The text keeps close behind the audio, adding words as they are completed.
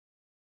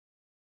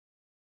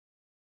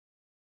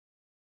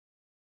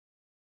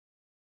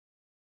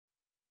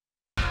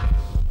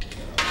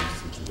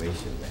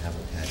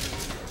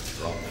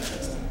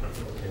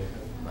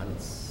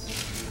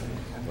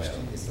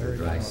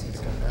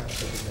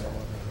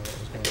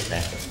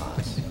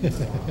sacrifice.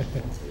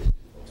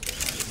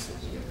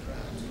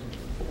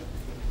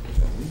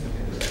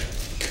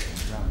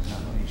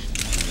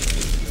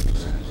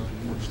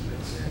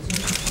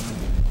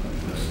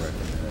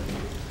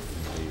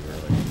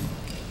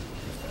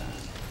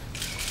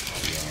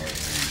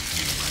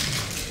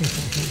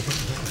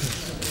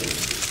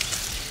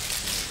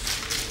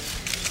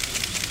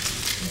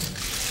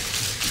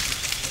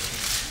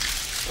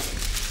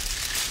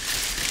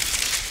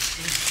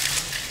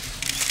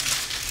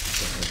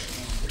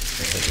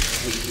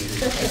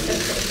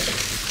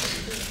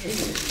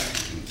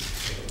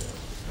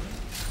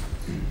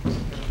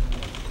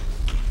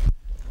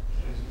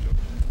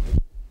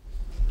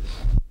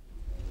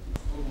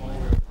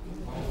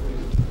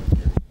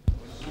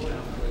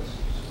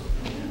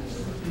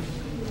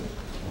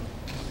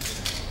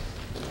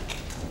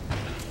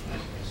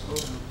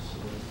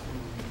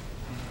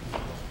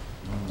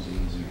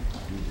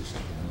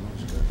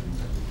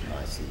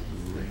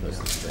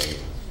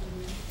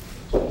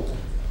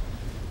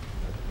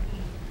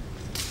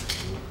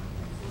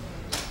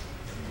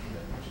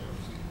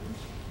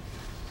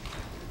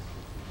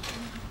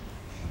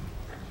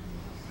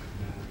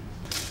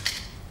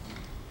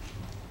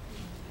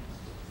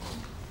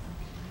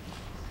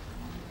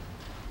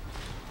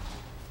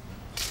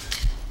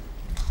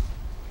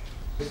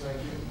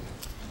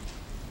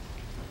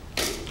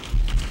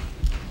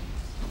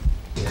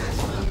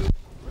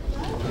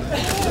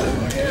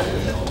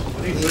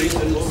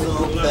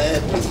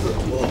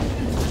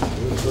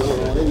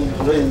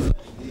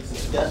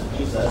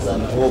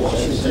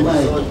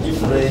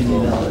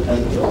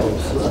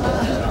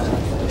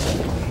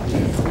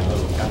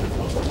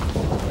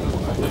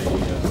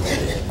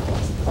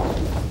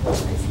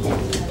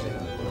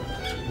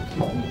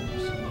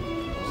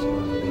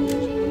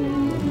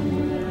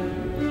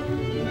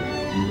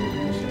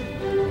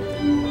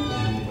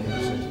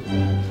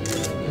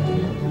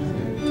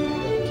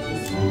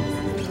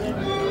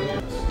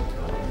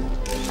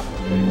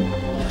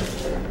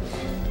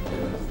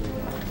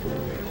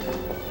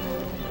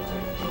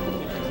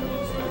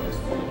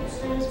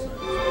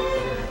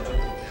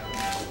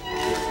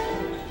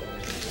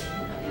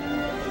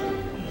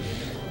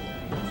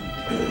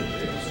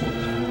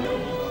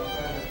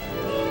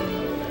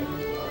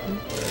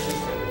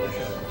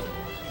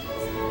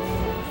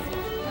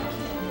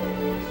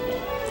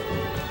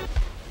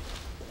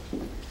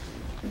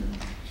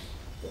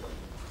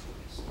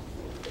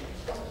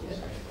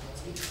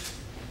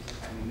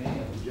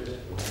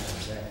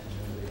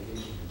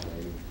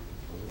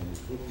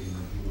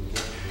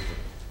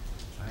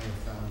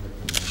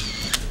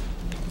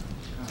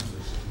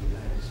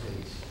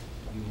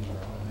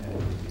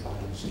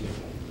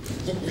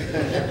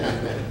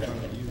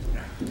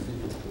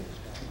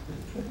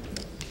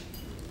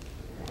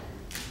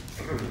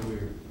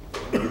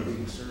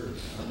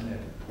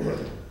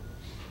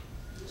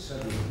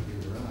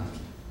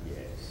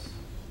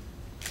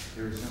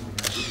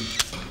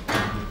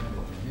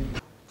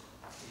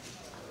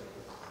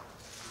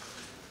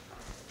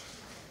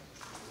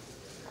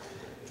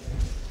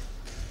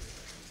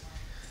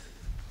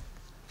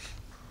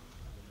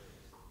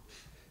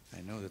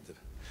 I know that the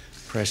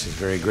press is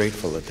very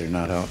grateful that they're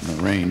not out in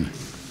the rain.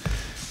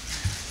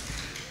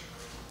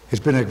 It's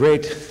been a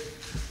great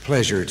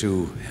pleasure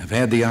to have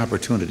had the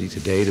opportunity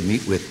today to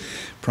meet with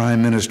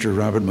Prime Minister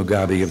Robert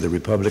Mugabe of the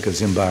Republic of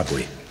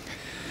Zimbabwe.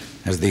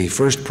 As the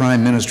first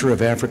Prime Minister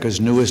of Africa's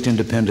newest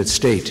independent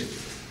state,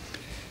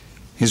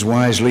 his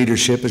wise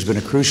leadership has been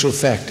a crucial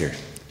factor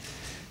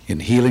in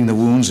healing the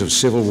wounds of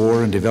civil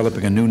war and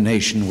developing a new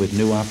nation with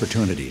new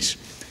opportunities.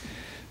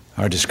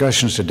 Our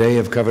discussions today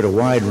have covered a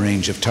wide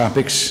range of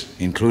topics,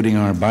 including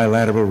our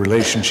bilateral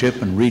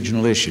relationship and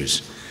regional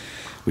issues.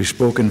 We've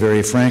spoken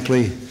very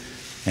frankly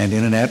and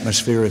in an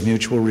atmosphere of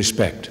mutual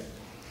respect.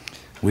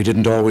 We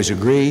didn't always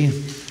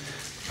agree,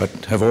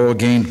 but have all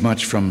gained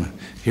much from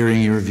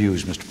hearing your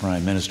views, Mr.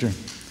 Prime Minister.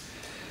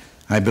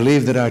 I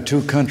believe that our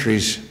two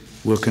countries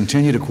will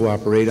continue to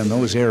cooperate on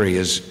those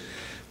areas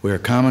where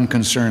common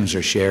concerns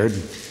are shared,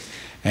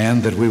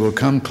 and that we will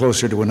come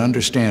closer to an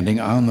understanding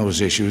on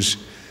those issues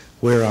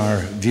where our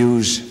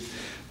views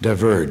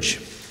diverge.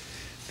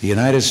 The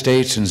United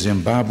States and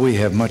Zimbabwe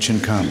have much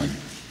in common.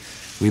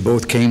 We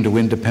both came to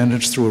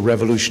independence through a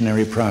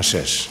revolutionary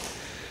process.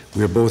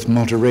 We are both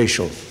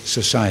multiracial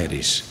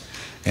societies,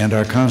 and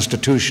our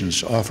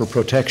constitutions offer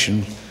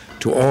protection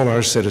to all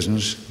our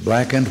citizens,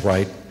 black and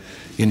white,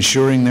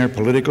 ensuring their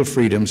political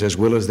freedoms as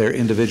well as their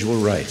individual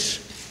rights.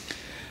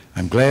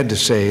 I'm glad to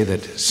say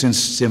that since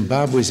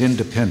Zimbabwe's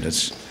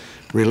independence,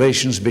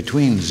 relations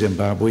between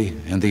Zimbabwe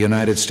and the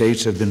United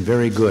States have been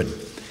very good,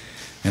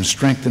 and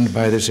strengthened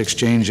by this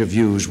exchange of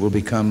views will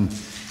become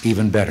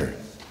even better.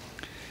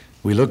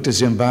 We look to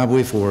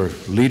Zimbabwe for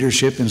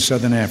leadership in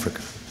Southern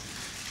Africa.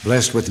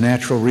 Blessed with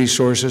natural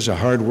resources, a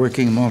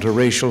hard-working,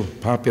 multiracial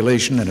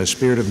population, and a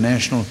spirit of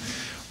national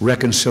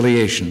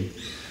reconciliation,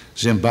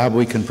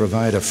 Zimbabwe can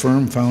provide a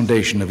firm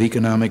foundation of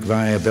economic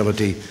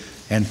viability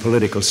and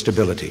political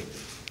stability,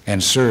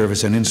 and serve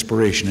as an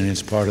inspiration in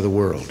its part of the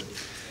world.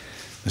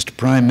 Mr.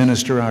 Prime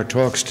Minister, our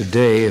talks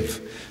today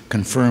have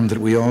confirmed that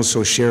we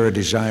also share a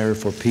desire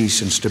for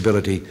peace and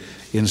stability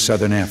in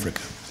Southern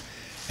Africa.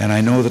 And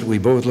I know that we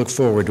both look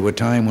forward to a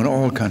time when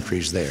all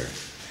countries there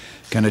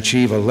can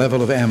achieve a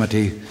level of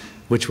amity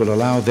which will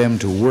allow them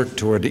to work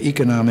toward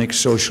economic,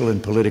 social,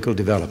 and political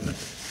development,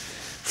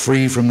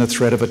 free from the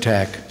threat of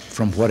attack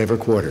from whatever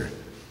quarter.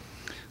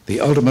 The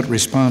ultimate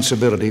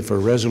responsibility for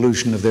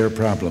resolution of their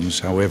problems,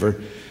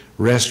 however,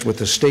 rests with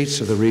the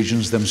states of the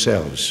regions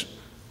themselves.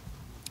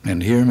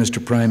 And here,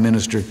 Mr. Prime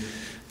Minister,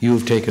 you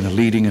have taken a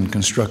leading and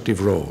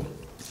constructive role.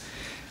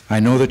 I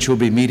know that you'll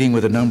be meeting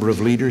with a number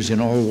of leaders in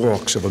all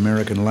walks of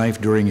American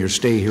life during your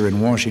stay here in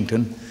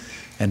Washington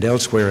and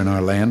elsewhere in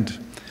our land.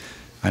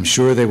 I'm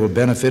sure they will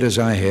benefit, as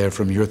I have,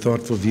 from your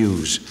thoughtful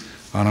views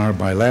on our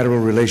bilateral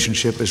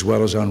relationship as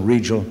well as on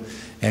regional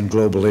and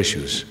global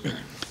issues.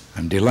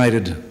 I'm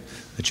delighted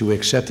that you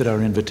accepted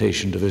our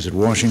invitation to visit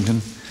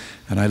Washington,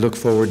 and I look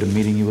forward to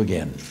meeting you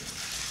again.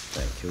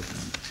 Thank you.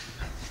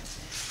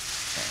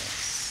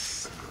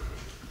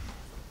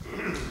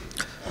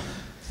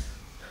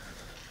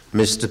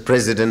 Mr.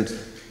 President,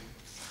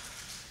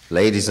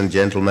 ladies and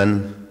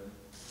gentlemen,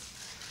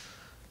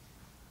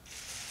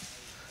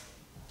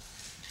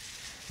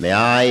 may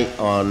I,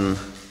 on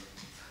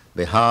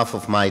behalf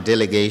of my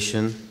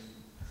delegation,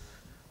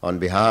 on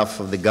behalf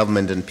of the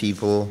government and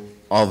people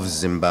of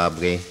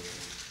Zimbabwe,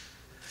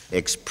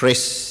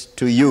 express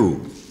to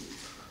you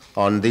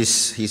on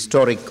this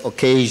historic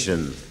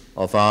occasion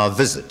of our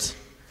visit,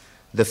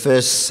 the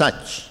first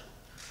such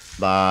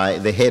by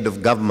the head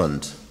of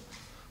government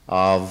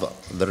of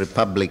the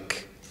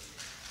Republic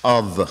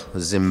of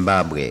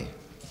Zimbabwe,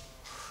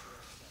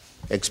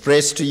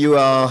 express to you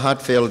our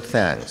heartfelt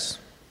thanks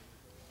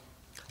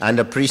and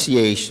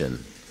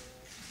appreciation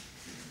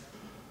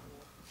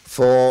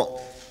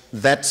for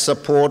that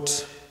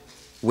support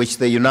which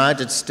the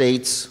United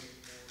States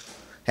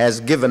has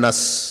given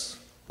us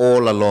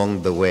all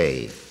along the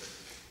way.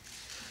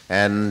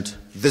 And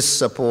this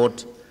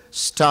support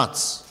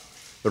starts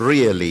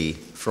really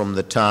from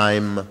the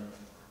time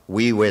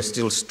we were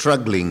still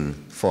struggling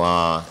for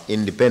our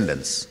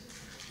independence,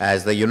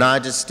 as the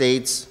United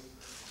States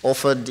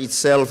offered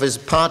itself as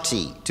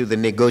party to the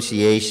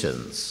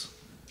negotiations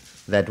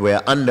that were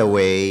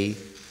underway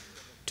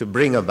to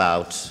bring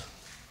about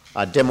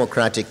a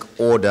democratic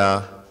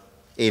order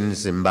in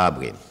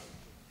Zimbabwe.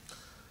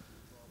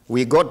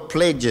 We got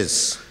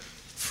pledges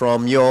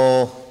from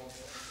your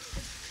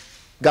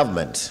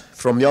government,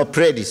 from your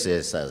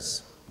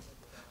predecessors,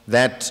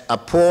 that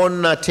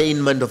upon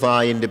attainment of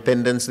our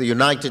independence, the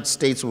United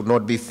States would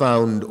not be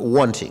found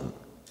wanting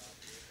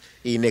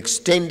in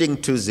extending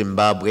to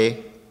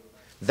Zimbabwe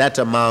that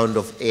amount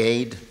of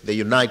aid the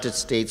United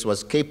States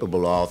was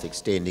capable of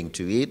extending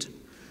to it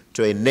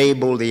to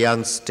enable the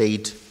young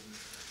state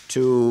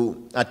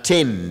to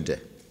attend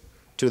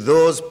to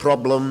those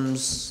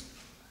problems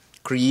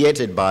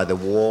created by the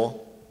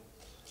war,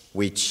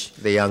 which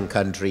the young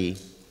country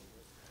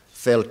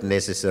felt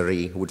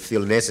necessary, would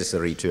feel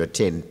necessary to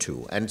attend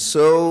to. And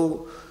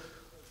so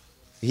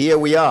here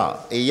we are,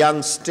 a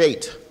young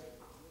state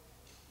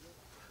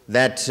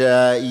that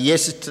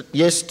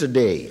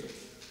yesterday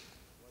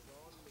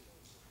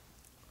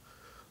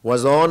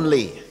was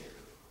only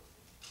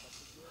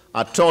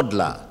a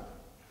toddler,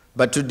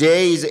 but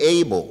today is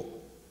able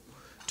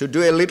to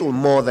do a little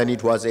more than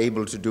it was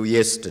able to do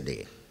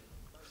yesterday.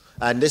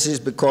 And this is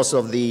because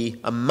of the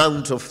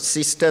amount of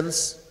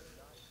assistance.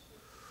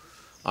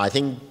 I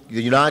think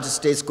the United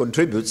States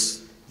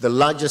contributes the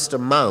largest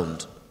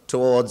amount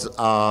towards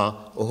our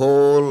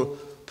whole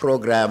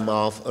program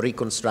of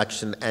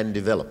reconstruction and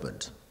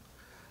development.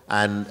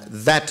 And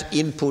that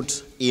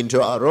input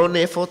into our own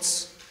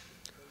efforts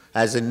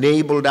has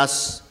enabled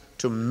us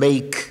to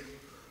make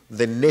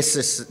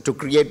to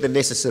create the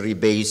necessary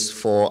base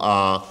for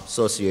our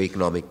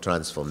socio-economic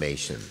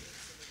transformation.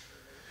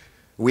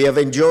 We have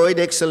enjoyed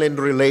excellent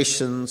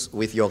relations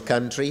with your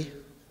country.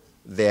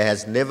 There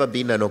has never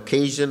been an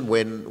occasion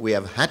when we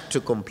have had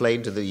to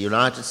complain to the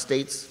United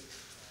States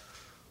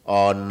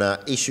on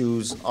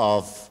issues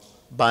of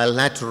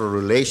bilateral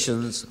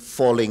relations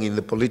falling in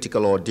the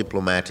political or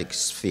diplomatic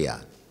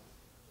sphere.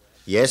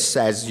 Yes,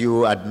 as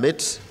you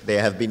admit,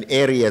 there have been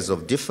areas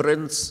of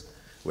difference.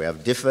 We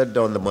have differed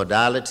on the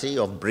modality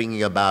of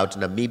bringing about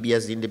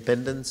Namibia's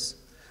independence,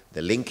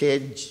 the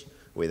linkage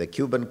with the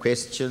Cuban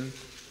question.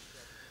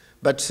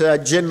 But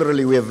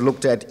generally, we have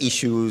looked at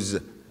issues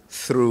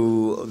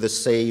through the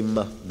same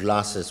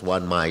glasses,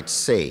 one might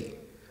say.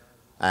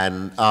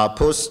 And our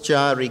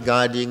posture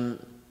regarding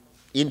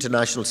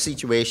international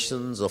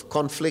situations of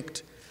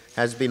conflict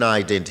has been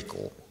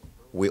identical.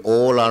 We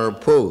all are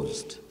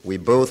opposed, we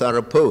both are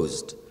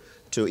opposed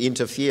to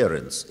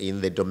interference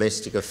in the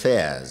domestic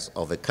affairs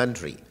of a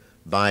country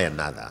by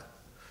another.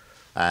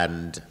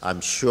 And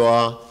I'm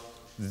sure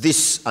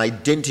this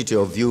identity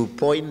of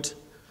viewpoint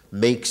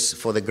makes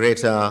for the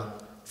greater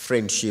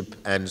friendship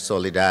and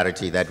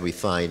solidarity that we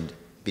find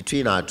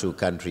between our two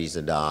countries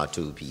and our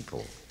two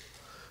people.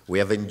 We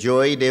have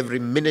enjoyed every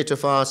minute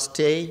of our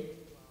stay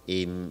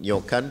in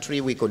your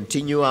country. We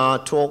continue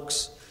our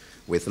talks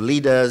with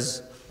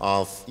leaders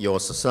of your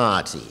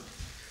society.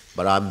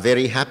 But I'm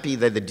very happy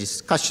that the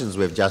discussions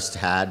we've just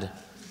had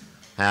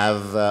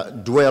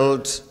have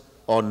dwelt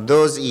on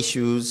those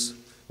issues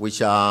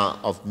which are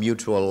of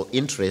mutual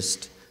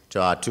interest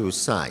to our two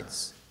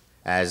sides.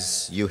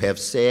 As you have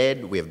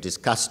said, we have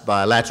discussed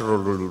bilateral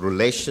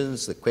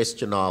relations, the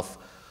question of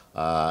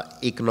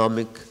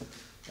economic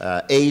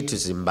aid to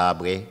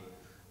Zimbabwe,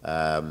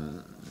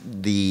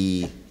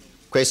 the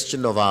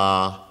question of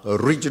our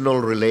regional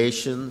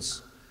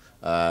relations,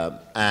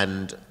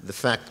 and the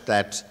fact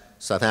that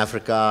South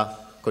Africa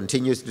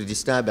continues to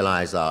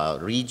destabilize our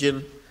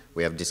region.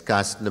 We have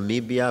discussed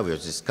Namibia, we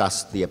have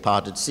discussed the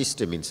apartheid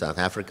system in South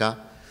Africa,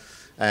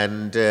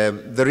 and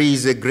there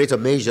is a greater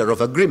measure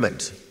of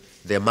agreement.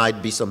 There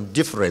might be some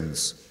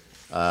difference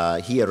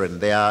here and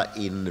there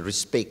in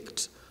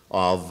respect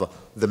of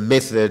the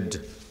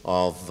method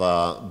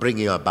of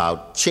bringing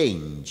about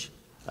change,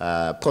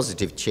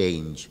 positive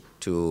change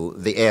to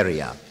the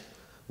area.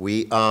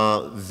 We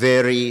are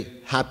very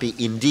happy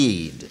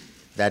indeed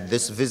that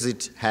this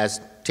visit has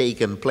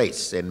taken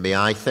place, and may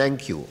I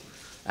thank you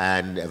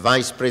and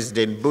Vice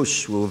President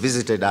Bush, who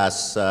visited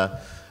us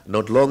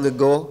not long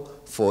ago,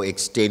 for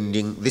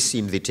extending this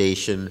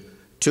invitation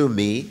to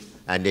me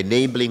and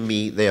enabling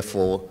me,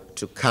 therefore,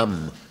 to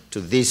come to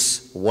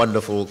this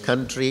wonderful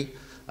country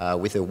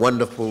with a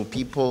wonderful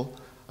people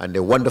and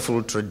a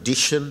wonderful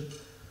tradition,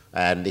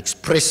 and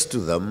express to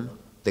them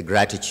the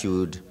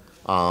gratitude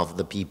of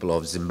the people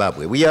of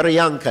Zimbabwe. We are a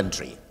young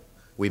country.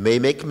 We may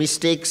make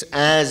mistakes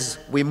as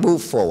we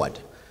move forward,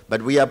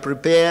 but we are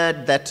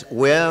prepared that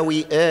where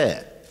we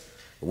err,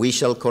 we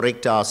shall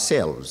correct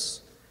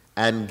ourselves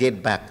and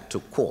get back to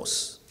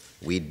course.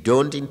 We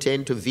don't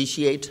intend to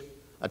vitiate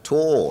at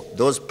all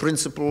those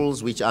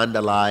principles which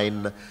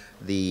underline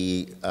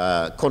the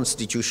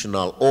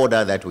constitutional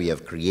order that we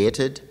have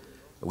created.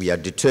 We are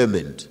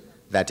determined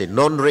that a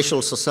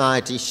non-racial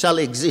society shall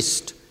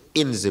exist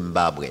in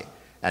Zimbabwe,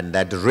 and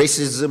that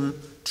racism,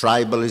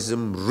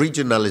 tribalism,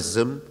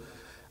 regionalism,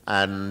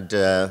 and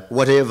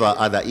whatever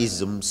other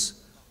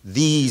isms,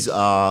 these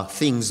are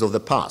things of the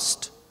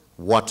past.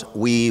 What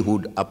we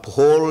would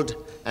uphold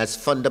as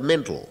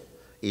fundamental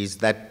is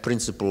that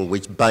principle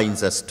which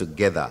binds us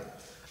together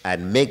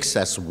and makes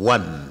us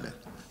one,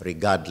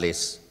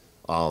 regardless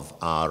of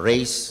our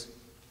race,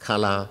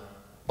 color,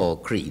 or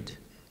creed.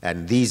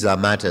 And these are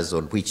matters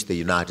on which the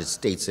United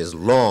States has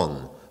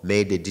long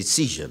made a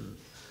decision,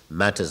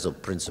 matters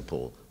of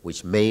principle,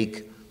 which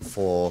make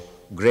for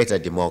greater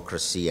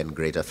democracy and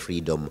greater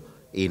freedom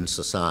in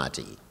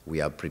society.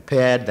 We are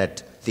prepared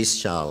that this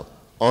shall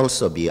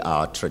also be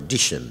our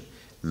tradition.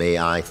 May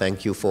I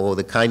thank you for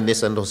the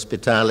kindness and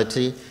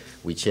hospitality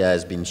which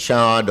has been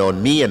showered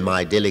on me and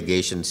my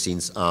delegation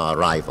since our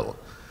arrival.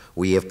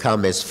 We have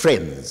come as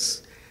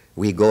friends.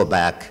 We go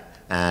back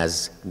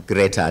as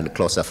greater and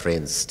closer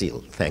friends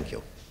still. Thank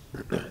you.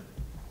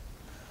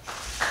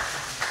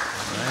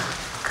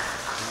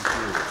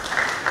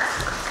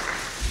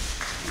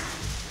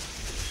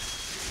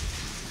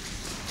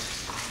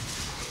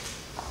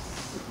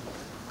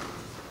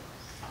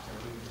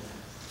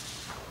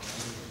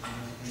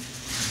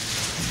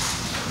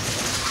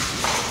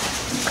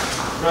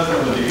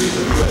 President, with the use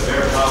of U.S.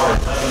 air power,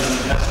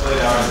 doesn't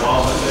escalate our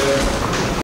involvement there?